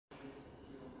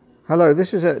Hello,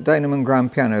 this is a Danemann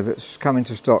grand piano that's come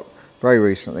into stock very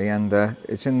recently, and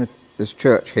it's in this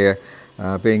church here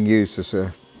being used as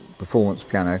a performance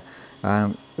piano.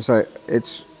 So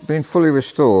it's been fully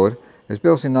restored. It's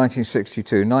built in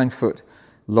 1962, 9 foot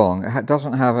long. It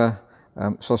doesn't have a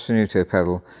sostenuto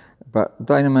pedal, but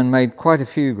Danemann made quite a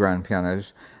few grand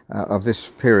pianos of this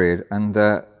period, and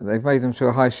they've made them to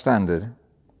a high standard.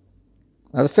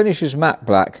 Now the finish is matte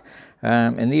black.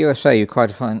 In the USA you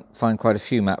find quite a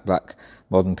few matte black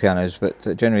modern pianos,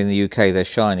 but generally in the UK they're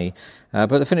shiny.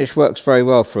 But the finish works very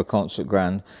well for a concert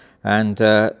grand, and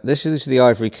these are the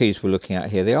ivory keys we're looking at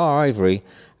here. They are ivory.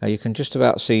 You can just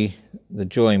about see the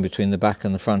join between the back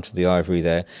and the front of the ivory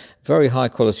there. Very high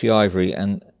quality ivory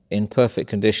and in perfect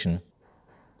condition.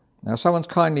 Now someone's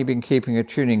kindly been keeping a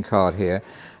tuning card here,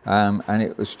 and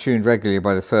it was tuned regularly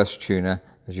by the first tuner,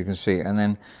 as you can see, and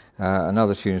then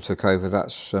another tuner took over.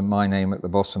 That's my name at the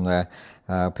bottom there.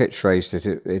 Pitch raised it.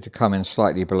 It had come in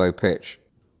slightly below pitch.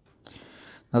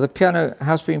 Now the piano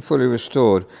has been fully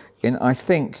restored in, I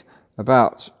think,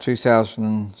 about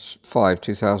 2005,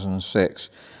 2006,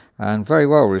 and very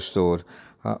well restored.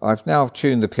 I've now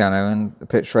tuned the piano and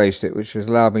pitch raised it, which has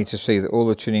allowed me to see that all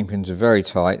the tuning pins are very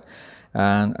tight,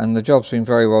 and the job's been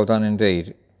very well done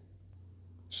indeed.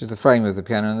 This is the frame of the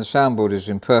piano, and the soundboard is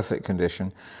in perfect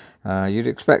condition. You'd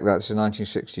expect that. It's a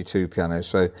 1962 piano,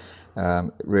 so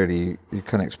really you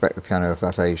can expect the piano of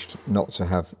that age not to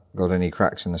have got any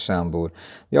cracks in the soundboard.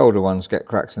 The older ones get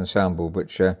cracks in the soundboard,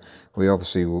 which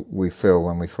we fill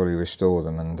when we fully restore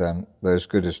them, and they're as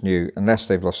good as new, unless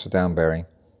they've lost the down bearing.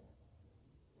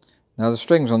 Now the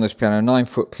strings on this piano, 9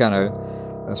 foot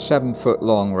piano, 7 foot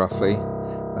long roughly,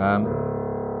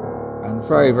 and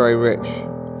very, very rich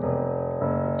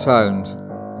toned,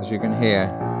 as you can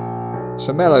hear. It's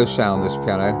a mellow sound, this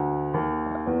piano,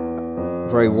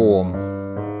 very warm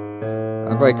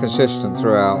and very consistent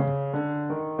throughout.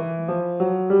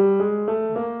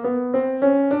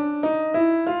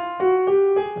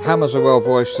 The hammers are well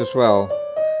voiced as well.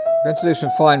 I'm going to do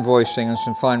some fine voicing and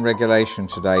some fine regulation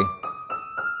today,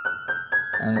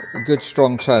 and a good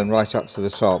strong tone right up to the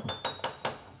top.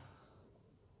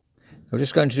 I'm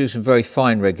just going to do some very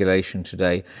fine regulation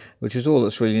today, which is all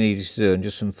that's really needed to do, and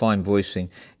just some fine voicing.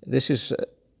 This is,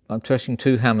 I'm pressing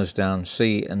 2 hammers down,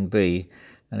 C and B,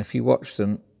 and if you watch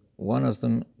them, one of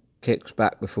them kicks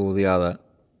back before the other.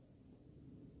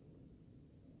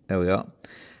 There we are.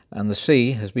 And the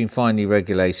C has been finely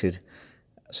regulated,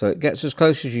 so it gets as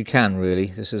close as you can really.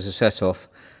 This is a set off,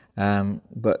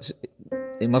 but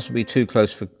it mustn't be too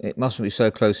close, it mustn't be so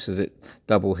close that it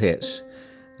double hits.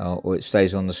 Or it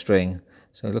stays on the string.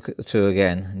 So look at the 2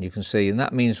 again, and you can see, and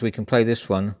that means we can play this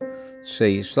one,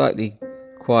 C, slightly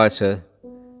quieter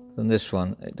than this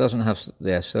one. It doesn't have,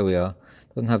 yes, there we are,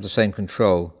 doesn't have the same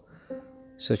control.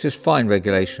 So it's just fine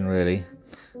regulation really.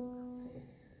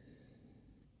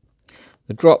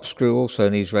 The drop screw also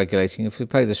needs regulating. If we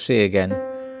play the C again,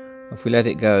 if we let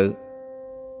it go,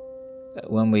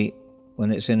 when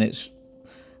it's in its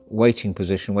waiting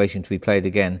position, waiting to be played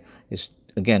again, it's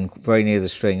again very near the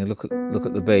string. And look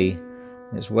at the B,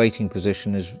 its waiting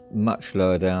position is much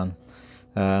lower down,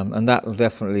 and that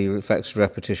definitely affects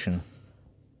repetition.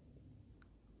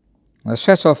 The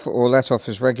set off or let off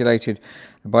is regulated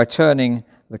by turning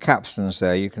the capstans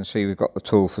there. You can see we've got the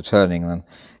tool for turning them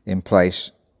in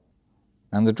place,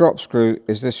 and the drop screw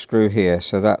is this screw here,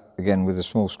 so that again with a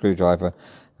small screwdriver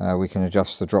we can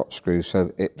adjust the drop screw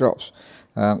so it drops.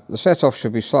 The set off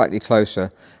should be slightly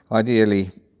closer,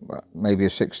 ideally maybe a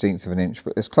 1/16 of an inch,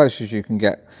 but as close as you can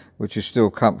get, which is still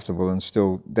comfortable and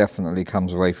still definitely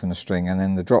comes away from the string, and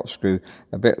then the drop screw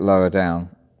a bit lower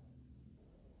down.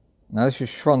 Now this is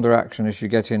Schroeder action, as you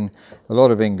get in a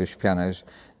lot of English pianos.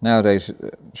 Nowadays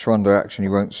Schroeder action you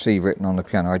won't see written on the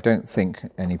piano. I don't think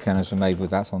any pianos are made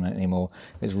with that on it anymore.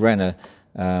 It's Renner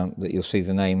that you'll see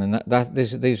the name, and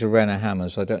these are Renner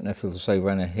hammers. I don't know if it'll say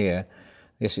Renner here.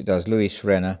 Yes it does, Louis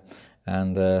Renner,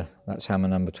 and that's hammer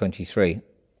number 23.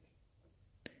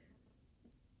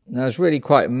 Now there's really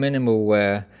quite minimal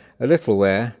wear, a little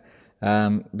wear,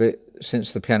 but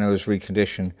since the piano was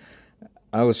reconditioned,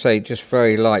 I would say just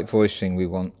very light voicing we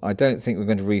want. I don't think we're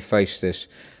going to reface this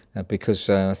because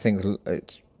I think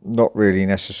it's not really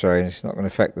necessary, and it's not going to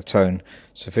affect the tone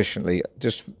sufficiently.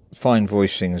 Just fine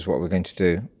voicing is what we're going to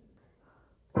do.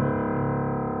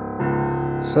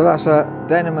 So that's a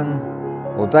Danemann,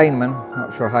 or Danemann,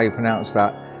 not sure how you pronounce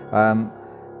that,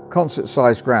 concert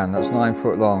size grand, that's 9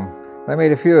 foot long. They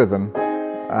made a few of them,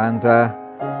 and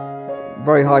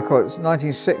very high quality.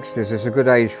 1960s is a good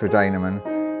age for Danemann.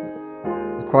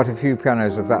 There's quite a few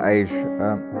pianos of that age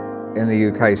in the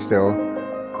UK still.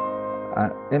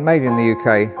 Made in the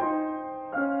UK.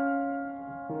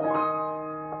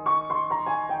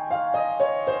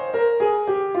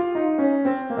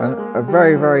 a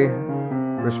very, very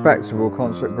respectable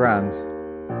concert grand,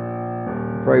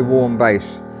 very warm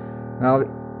bass. Now,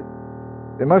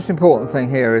 the most important thing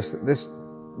here is that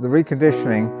the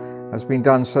reconditioning has been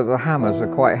done so that the hammers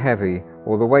are quite heavy,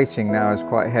 or the weighting now is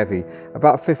quite heavy,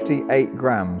 about 58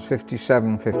 grams,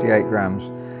 57, 58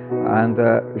 grams, and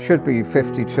it should be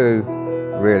 52,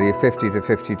 really, 50 to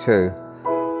 52.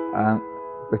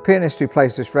 The pianist who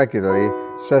plays this regularly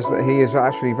says that he is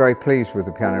actually very pleased with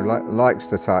the piano, likes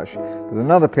the touch, but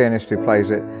another pianist who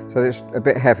plays it said it's a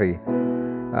bit heavy.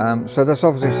 So that's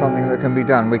obviously something that can be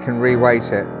done. We can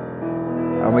re-weight it,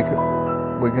 and we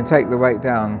can take the weight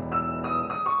down.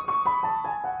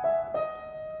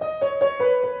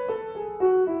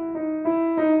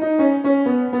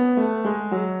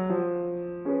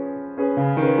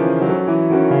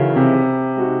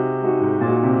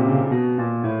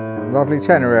 Lovely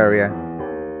tenor area,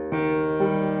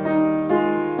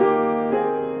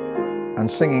 and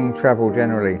singing treble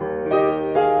generally.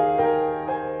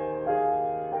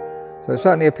 So it's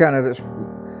certainly a piano that's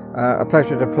a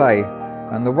pleasure to play,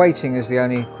 and the weighting is the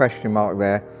only question mark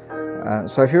there.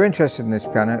 So if you're interested in this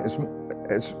piano,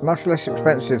 it's much less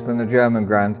expensive than the German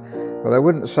Grand, but I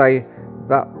wouldn't say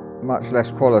that much less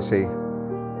quality.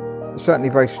 It's certainly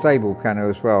a very stable piano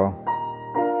as well.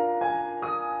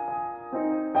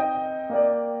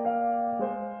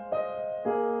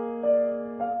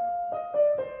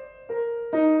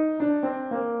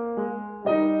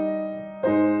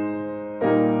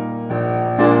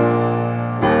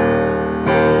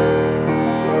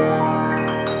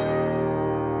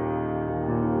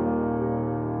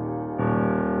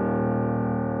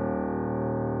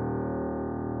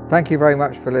 Thank you very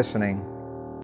much for listening.